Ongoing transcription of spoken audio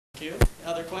you.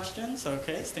 Other questions?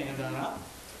 Okay, stand on up.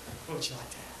 What would you like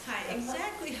to ask? Hi,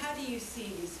 exactly how do you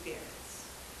see these spirits?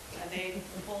 Are they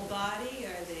full body?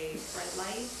 Are they bright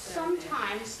lights?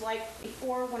 Sometimes, like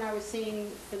before when I was seeing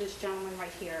for this gentleman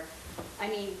right here, I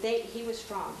mean, he was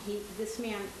strong. This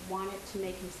man wanted to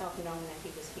make himself known that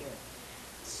he was here.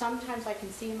 Sometimes I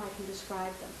can see them, I can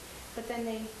describe them, but then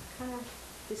they kind of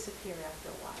disappear after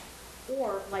a while.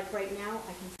 Or, like right now,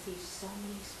 I can see so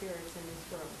many spirits in this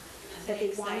room that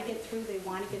they want to get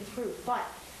through, but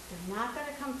they're not going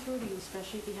to come through to you,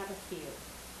 especially if you have a fear.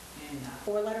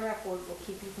 Four-letter F word will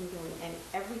keep you from doing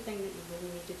everything that you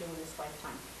really need to do in this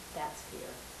lifetime. That's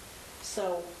fear.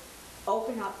 So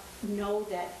open up, know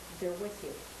that they're with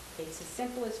you. It's as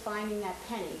simple as finding that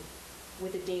penny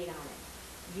with a date on it.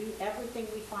 Everything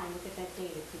we find, look at that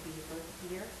date. It could be your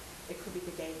birth year. It could be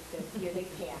the date, the year they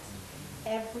passed.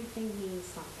 Everything means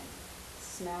something.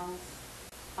 Smells.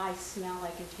 I smell,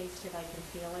 I can taste it, I can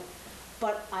feel it.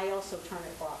 But I also turn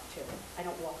it off too. I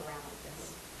don't walk around like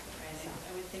this. Right, so.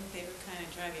 I would think they would kind of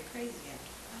drive you crazy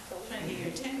after trying to get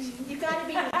your attention. You got to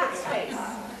be in a good space.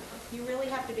 You really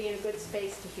have to be in a good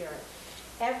space to hear it.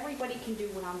 Everybody can do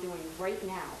what I'm doing right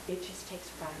now. It just takes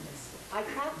practice. I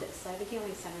practice. I have a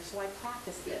healing center, so I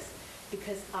practice this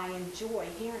because I enjoy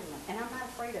hearing them, and I'm not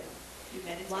afraid of them. You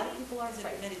meditate? A lot of people are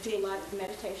afraid. I do a lot of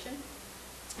meditation.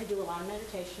 I do a lot of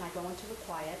meditation. I go into the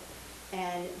quiet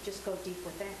and just go deep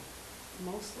within.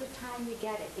 Most of the time you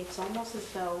get it. It's almost as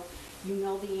though you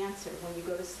know the answer. When you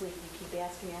go to sleep, you keep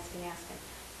asking, asking, asking.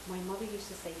 My mother used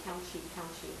to say, count sheep,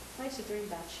 count sheep. I used to dream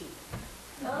about sheep.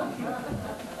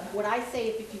 What I say,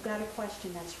 if you've got a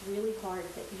question that's really hard,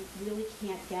 that you really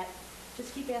can't get,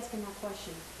 just keep asking that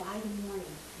question. By the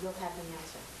morning, you'll have the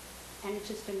answer. And it's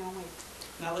just a knowing.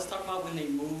 Now let's talk about when they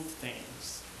move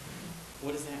things.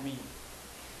 What does that mean?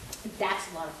 That's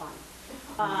a lot of fun.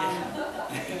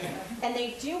 And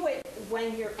they do it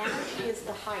when your energy is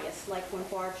the highest, like when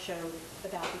Barb showed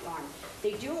about the arm.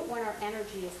 They do it when our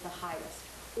energy is the highest,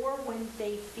 or when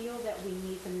they feel that we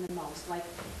need them the most. Like,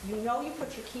 you know you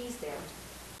put your keys there,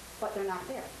 but they're not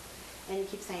there. And you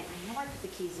keep saying, I know I put the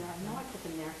keys there, I know I put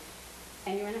them there,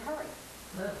 and you're in a hurry.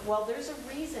 Well, there's a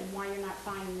reason why you're not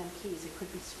finding them keys. It could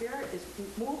be spirit is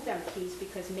move them keys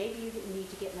because maybe you didn't need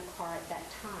to get in the car at that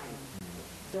time.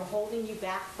 They're holding you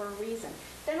back for a reason.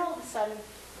 Then all of a sudden,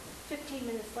 15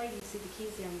 minutes later, you see the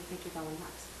keys there and you think you're going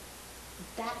nuts.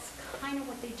 That's kind of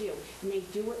what they do. And they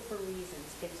do it for reasons.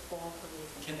 It's all for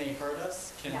reasons. Can they hurt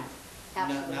us? No,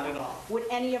 absolutely not at all. Would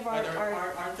any of aren't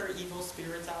there evil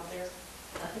spirits out there?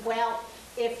 Well,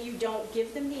 if you don't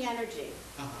give them the energy,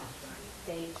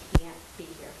 they can't be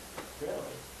here.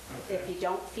 Really? Okay. If you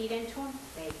don't feed into them,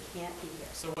 they can't be here.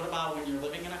 So what about when you're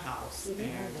living in a house and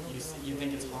you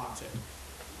think it's haunted?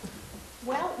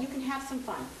 Well, you can have some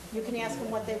fun. You can ask them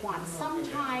what they want.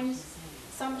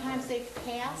 Sometimes they've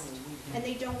passed and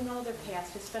they don't know they're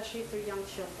passed, especially if they're young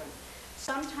children.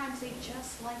 Sometimes they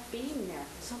just like being there,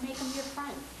 so make them your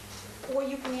friend. Or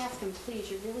you can ask them, please,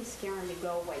 you're really scaring me,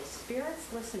 go away.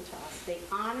 Spirits listen to us. They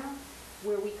honor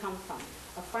where we come from.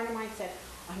 A friend of mine said,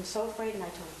 I'm so afraid, and I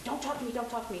told him, don't talk to me, don't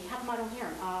talk to me. How come I don't hear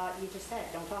him? You just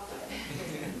said, don't talk to them.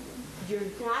 You're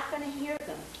not going to hear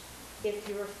them if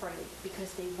you're afraid,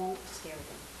 because they won't scare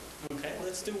them. Okay,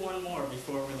 let's do one more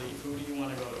before we leave. Who do you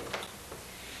want to go to?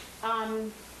 I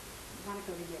want to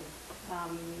go to you.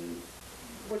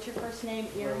 What's your first name?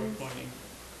 Where are we pointing?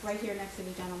 Right here next to the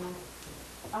gentleman.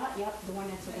 Yep, the one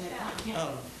that's looking at me.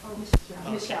 Oh,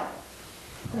 Michelle.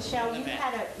 Michelle, you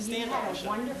had a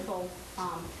wonderful,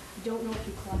 don't know if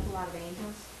you collect a lot of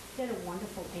angels. You had a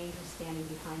wonderful angel standing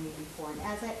behind you before, and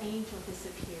as that angel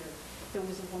disappeared, there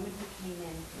was a woman who came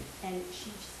in, and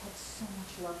she just had so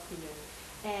much love for you.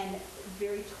 And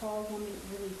very tall woman,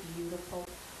 really beautiful,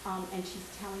 and she's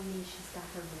telling me she's got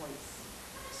her voice.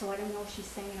 So I don't know if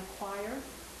she's sang in a choir,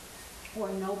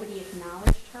 or nobody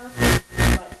acknowledged her,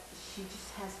 but she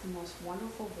just has the most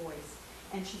wonderful voice.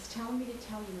 And she's telling me to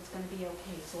tell you it's going to be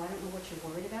okay, so I don't know what you're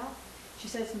worried about. She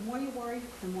says the more you worry,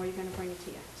 the more you're going to bring it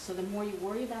to you. So the more you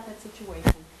worry about that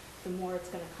situation, the more it's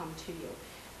going to come to you.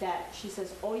 That she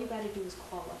says, all you got to do is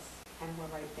call us, and we're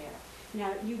right there.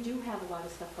 Now, you do have a lot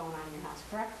of stuff going on in your house,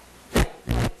 correct?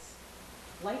 Lights.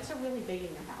 Lights are really big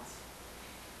in your house.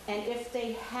 And if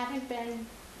they haven't been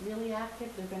really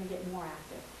active, they're going to get more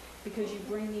active. Because you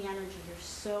bring the energy. You're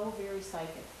so very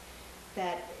psychic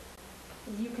that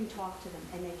you can talk to them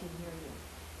and they can hear you.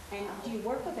 And do you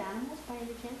work with animals by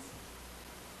any chance?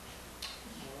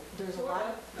 There's a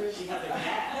lot. She has a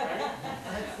cat,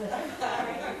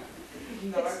 right?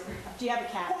 Do you have a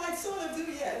cat? Oh, I sort of do,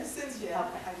 yeah. In a sense, yeah.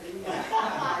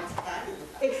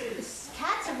 Okay.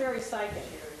 Cats are very psychic.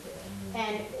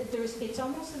 And it's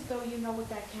almost as though you know what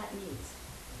that cat needs.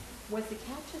 Was the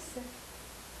cat just sick?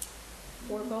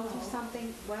 Or go through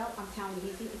something? Well, I'm telling you,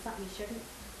 he's eating something he shouldn't.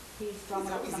 He's throwing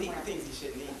up somewhere. Things he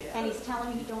shouldn't eat. Yeah. And he's telling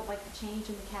me he don't like the change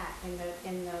in the cat, in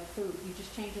the food. You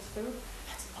just change his food?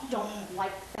 Don't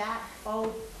like that?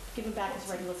 Oh, give him back his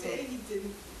regular food. He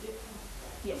didn't.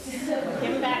 Yes,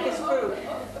 give him back his food.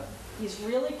 He's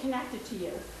really connected to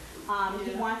you.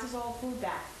 He wants his old food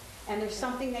back. And there's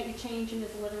something that you change in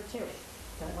his litter too.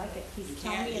 Don't like it. He's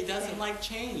telling me He doesn't like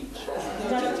change.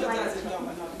 Doesn't like it.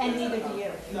 And neither do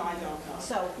you. No, I don't. No.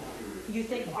 So, you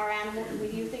think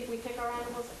you think we pick our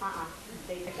animals?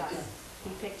 They pick us.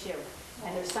 He picked you.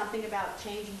 And there's something about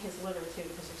changing his litter too,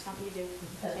 because there's something you do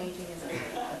changing his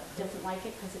litter. Doesn't like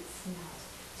it because it smells.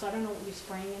 So I don't know what you're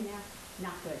spraying in there.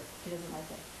 Not good. He doesn't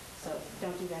like it. So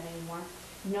don't do that anymore.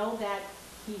 Know that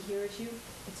he hears you.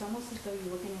 It's almost as though you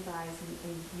look in his eyes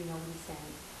and you know what he's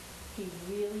saying. He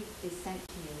really is sent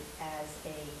to you as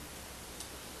a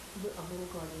little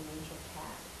guardian angel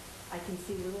cat. I can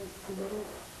see little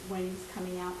wings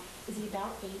coming out. Is he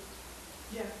about 8?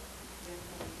 Yeah.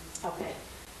 Okay.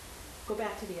 Go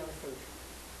back to the other food.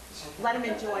 Let him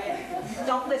enjoy it.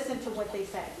 Don't listen to what they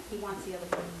say. He wants the other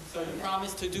food. So you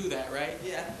promise to do that, right?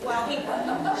 Yeah. Well, she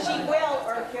will,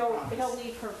 or he'll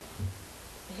leave her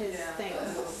his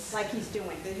things like he's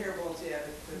doing. The hair balls, the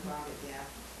vomit,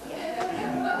 So.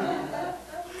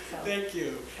 Thank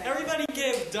you. Everybody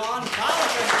give Dawn Balak a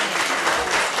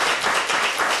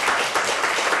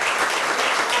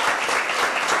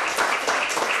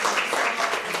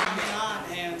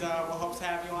hand. We'll hope to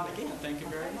have you on again. Thank you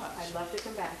very much. I'd love to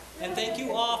come back. And thank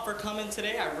you all for coming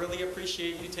today. I really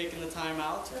appreciate you taking the time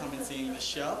out to come and seeing the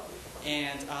show.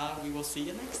 And we will see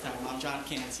you next time. I'm John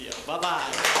Cancio.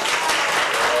 Bye-bye.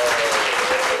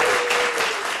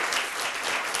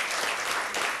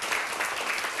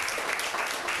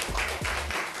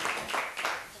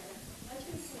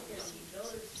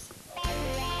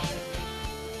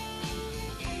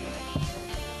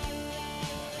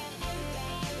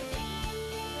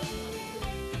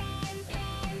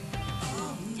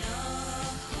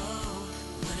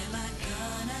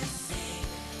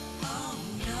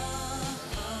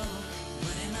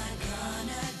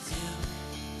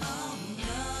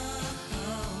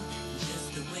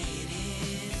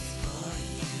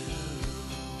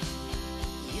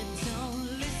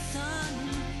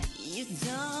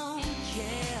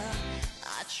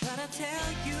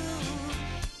 Tell you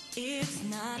it's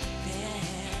not fair.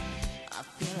 I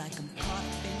feel like I'm caught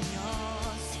in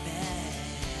your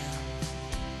spell.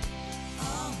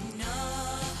 Oh no,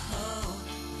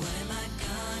 what am I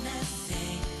gonna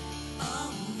say?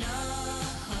 Oh no,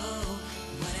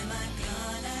 what am I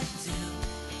gonna do?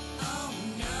 Oh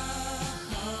no,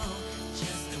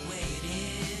 just the way it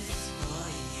is for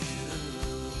you.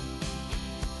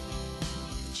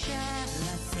 Shall I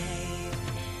say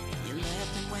you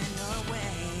left and went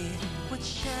away? What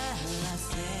shall I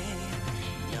say?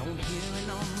 Don't hear it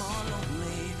no more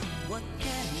lonely. What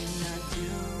can I do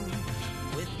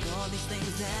with all these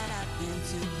things that I've been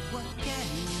to? What can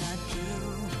I do?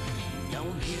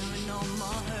 Don't hear it no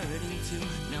more hurting too.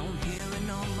 Don't hear it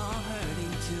no more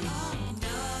hurting too.